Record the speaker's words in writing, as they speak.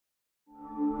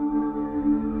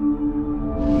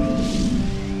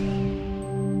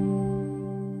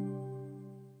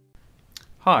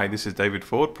Hi, this is David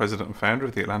Ford, President and Founder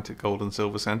of the Atlantic Gold and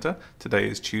Silver Centre. Today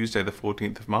is Tuesday the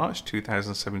 14th of March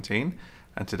 2017,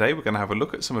 and today we're going to have a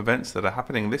look at some events that are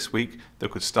happening this week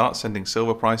that could start sending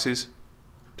silver prices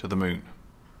to the moon.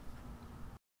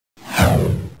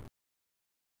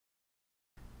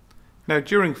 Now,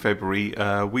 during February,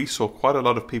 we saw quite a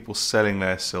lot of people selling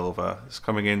their silver. It's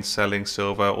coming in, selling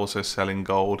silver, also selling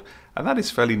gold, and that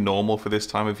is fairly normal for this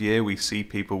time of year. We see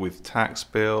people with tax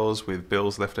bills, with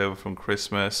bills left over from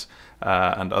Christmas,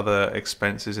 and other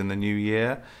expenses in the new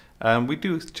year. We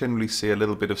do generally see a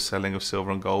little bit of selling of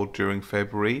silver and gold during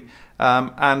February,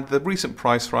 and the recent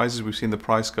price rises, we've seen the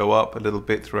price go up a little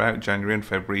bit throughout January and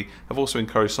February, have also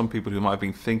encouraged some people who might have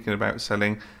been thinking about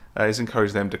selling, has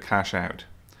encouraged them to cash out.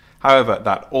 However,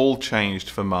 that all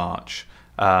changed for March.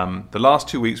 The last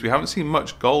 2 weeks we haven't seen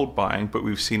much gold buying, but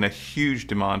we've seen a huge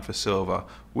demand for silver.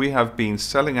 We have been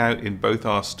selling out in both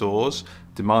our stores.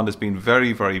 Demand has been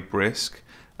very, very brisk.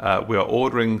 We are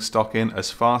ordering stock in as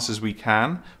fast as we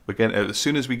can. As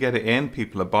soon as we get it in,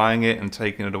 people are buying it and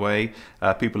taking it away.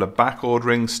 People are back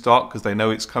ordering stock because they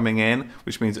know it's coming in,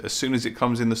 which means as soon as it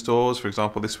comes in the stores, for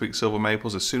example this week's silver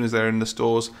maples, as soon as they're in the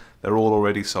stores, they're all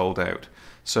already sold out.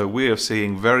 So we are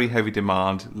seeing very heavy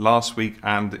demand last week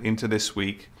and into this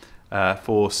week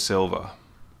for silver.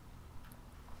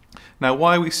 Now,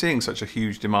 why are we seeing such a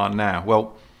huge demand now?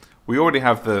 Well, we already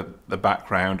have the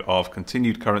background of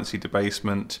continued currency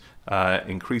debasement,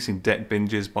 increasing debt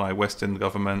binges by Western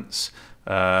governments.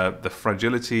 The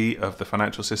fragility of the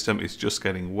financial system is just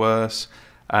getting worse,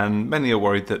 and many are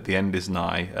worried that the end is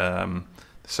nigh.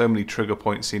 So many trigger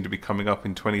points seem to be coming up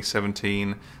in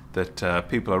 2017 that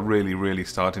people are really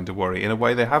starting to worry in a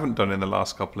way they haven't done in the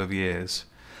last couple of years.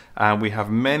 And we have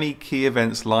many key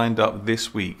events lined up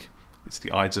this week. It's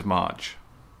the Ides of March.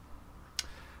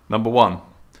 Number one,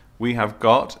 we have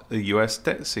got the US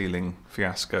debt ceiling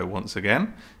fiasco once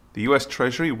again. The US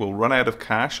Treasury will run out of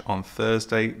cash on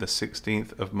Thursday the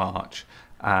 16th of March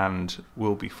and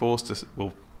will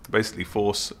basically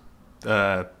force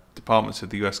departments of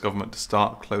the US government to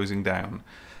start closing down.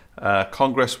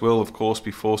 Congress will of course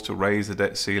be forced to raise the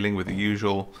debt ceiling with the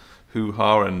usual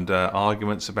hoo-ha and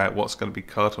arguments about what's going to be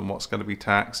cut and what's going to be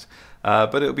taxed,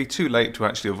 but it'll be too late to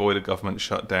actually avoid a government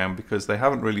shutdown because they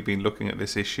haven't really been looking at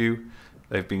this issue.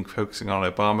 They've been focusing on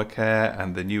Obamacare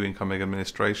and the new incoming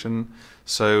administration,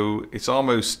 so it's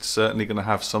almost certainly going to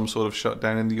have some sort of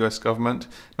shutdown in the US government.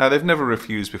 Now, they've never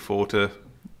refused before to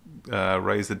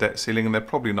raise the debt ceiling, and they're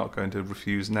probably not going to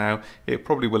refuse now. It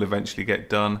probably will eventually get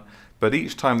done, but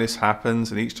each time this happens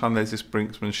and each time there's this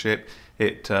brinksmanship,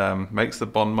 it makes the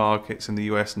bond markets in the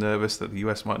US nervous that the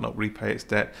US might not repay its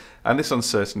debt, and this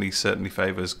uncertainty certainly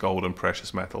favors gold and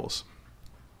precious metals.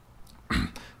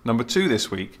 Number two,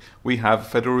 this week we have a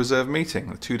Federal Reserve meeting,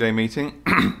 a two-day meeting,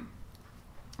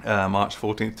 March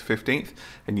 14th to 15th,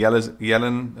 and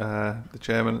Yellen, the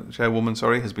chairwoman,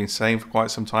 has been saying for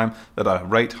quite some time that a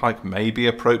rate hike may be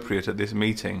appropriate at this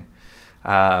meeting.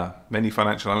 Many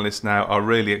financial analysts now are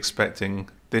really expecting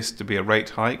this to be a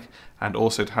rate hike and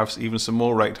also to have even some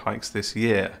more rate hikes this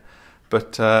year.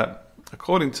 But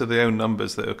according to their own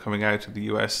numbers that are coming out of the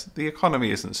US, the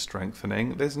economy isn't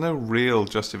strengthening. There's no real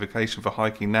justification for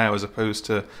hiking now as opposed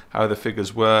to how the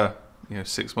figures were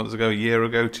 6 months ago, a year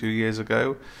ago, 2 years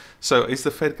ago. So is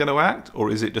the Fed going to act, or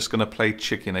is it just going to play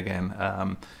chicken again?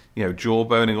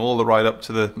 Jawboning all the right up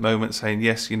to the moment saying,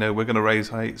 yes, we're going to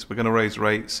raise rates, we're going to raise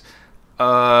rates.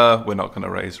 We're not going to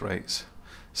raise rates.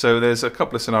 So there's a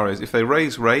couple of scenarios. If they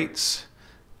raise rates,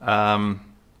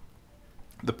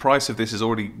 the price of this is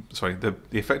already, the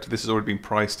effect of this has already been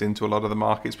priced into a lot of the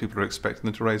markets. People are expecting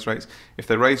them to raise rates. If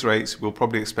they raise rates, we'll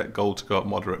probably expect gold to go up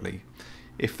moderately.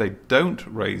 If they don't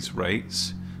raise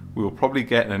rates, we will probably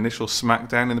get an initial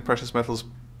smackdown in the precious metals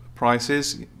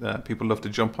prices. People love to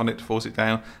jump on it to force it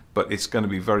down, but it's going to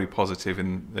be very positive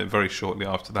very shortly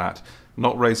after that.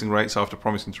 Not raising rates after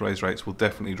promising to raise rates will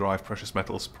definitely drive precious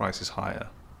metals prices higher.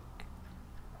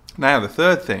 Now, the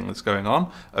third thing that's going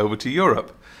on, over to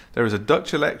Europe. There is a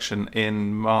Dutch election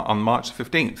on March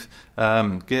 15th.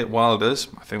 Geert Wilders,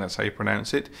 I think that's how you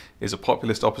pronounce it, is a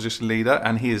populist opposition leader,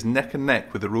 and he is neck and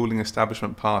neck with the ruling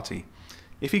establishment party.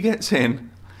 If he gets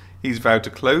in, he's vowed to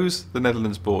close the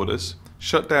Netherlands borders,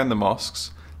 shut down the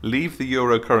mosques, leave the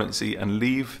euro currency, and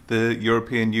leave the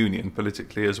European Union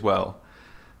politically as well.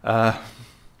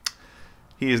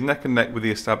 He is neck and neck with the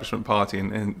establishment party,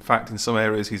 and in fact in some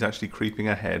areas he's actually creeping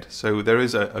ahead. So there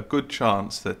is a good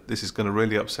chance that this is going to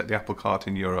really upset the apple cart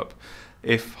in Europe.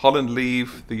 If Holland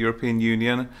leave the European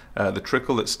Union, the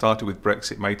trickle that started with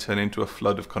Brexit may turn into a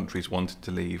flood of countries wanting to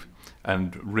leave.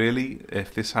 And really,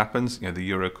 if this happens, the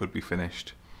euro could be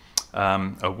finished.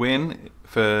 A win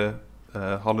for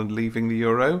Holland leaving the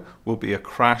euro, will be a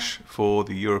crash for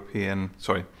the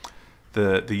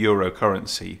the euro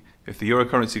currency. If the euro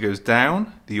currency goes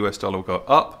down, the US dollar will go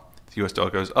up. If the US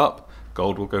dollar goes up,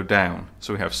 gold will go down.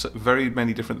 So we have very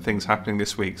many different things happening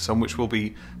this week, some which will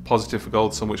be positive for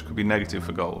gold, some which could be negative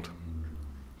for gold.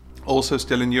 Also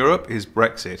still in Europe is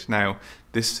Brexit. Now,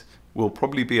 this will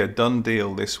probably be a done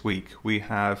deal this week. We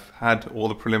have had all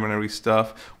the preliminary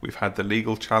stuff. We've had the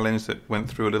legal challenge that went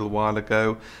through a little while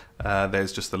ago.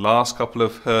 There's just the last couple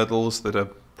of hurdles that are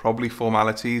probably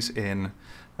formalities in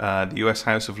the US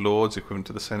House of Lords, equivalent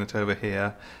to the Senate over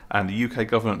here, and the UK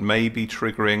government may be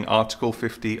triggering Article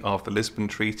 50 of the Lisbon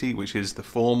Treaty, which is the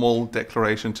formal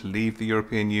declaration to leave the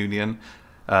European Union,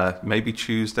 maybe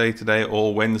Tuesday today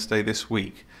or Wednesday this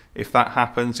week. If that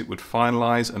happens, it would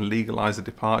finalise and legalise the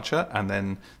departure, and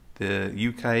then the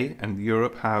UK and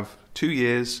Europe have 2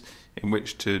 years in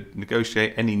which to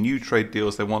negotiate any new trade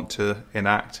deals they want to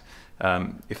enact.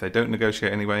 If they don't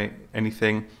negotiate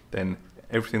anything, then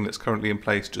everything that's currently in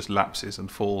place just lapses and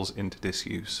falls into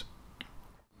disuse.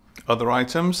 Other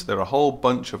items, there are a whole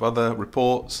bunch of other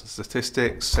reports,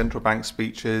 statistics, central bank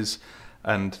speeches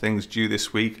and things due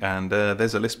this week, and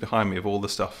there's a list behind me of all the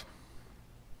stuff.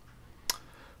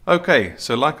 Okay,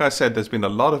 so like I said, there's been a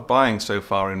lot of buying so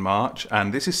far in March,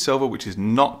 and this is silver which is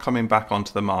not coming back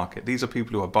onto the market. These are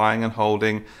people who are buying and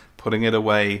holding, putting it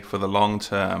away for the long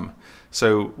term.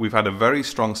 So we've had a very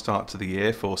strong start to the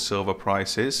year for silver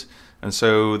prices. And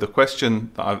so the question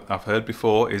that I've heard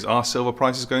before is, are silver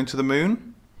prices going to the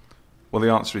moon? Well, the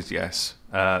answer is yes.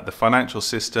 The financial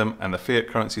system and the fiat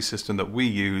currency system that we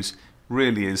use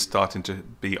really is starting to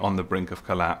be on the brink of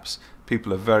collapse.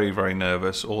 People are very, very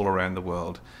nervous all around the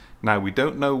world. Now, we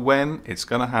don't know when it's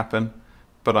going to happen,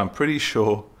 but I'm pretty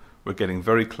sure we're getting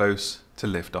very close to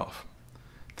liftoff.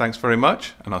 Thanks very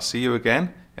much, and I'll see you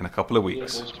again in a couple of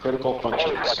weeks. Critical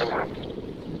functions.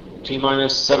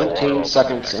 T-minus 17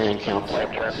 seconds and counting. 15,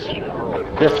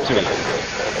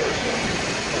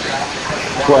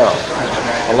 12,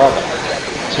 11,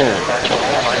 10,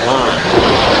 9,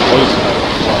 8,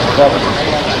 7,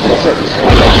 6,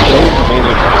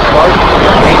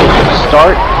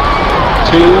 start,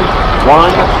 2, 1,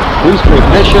 booster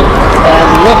ignition, and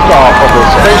liftoff of the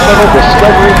Space Shuttle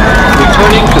Discovery,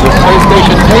 returning to the space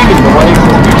station, paving the way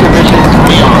for future missions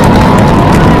beyond.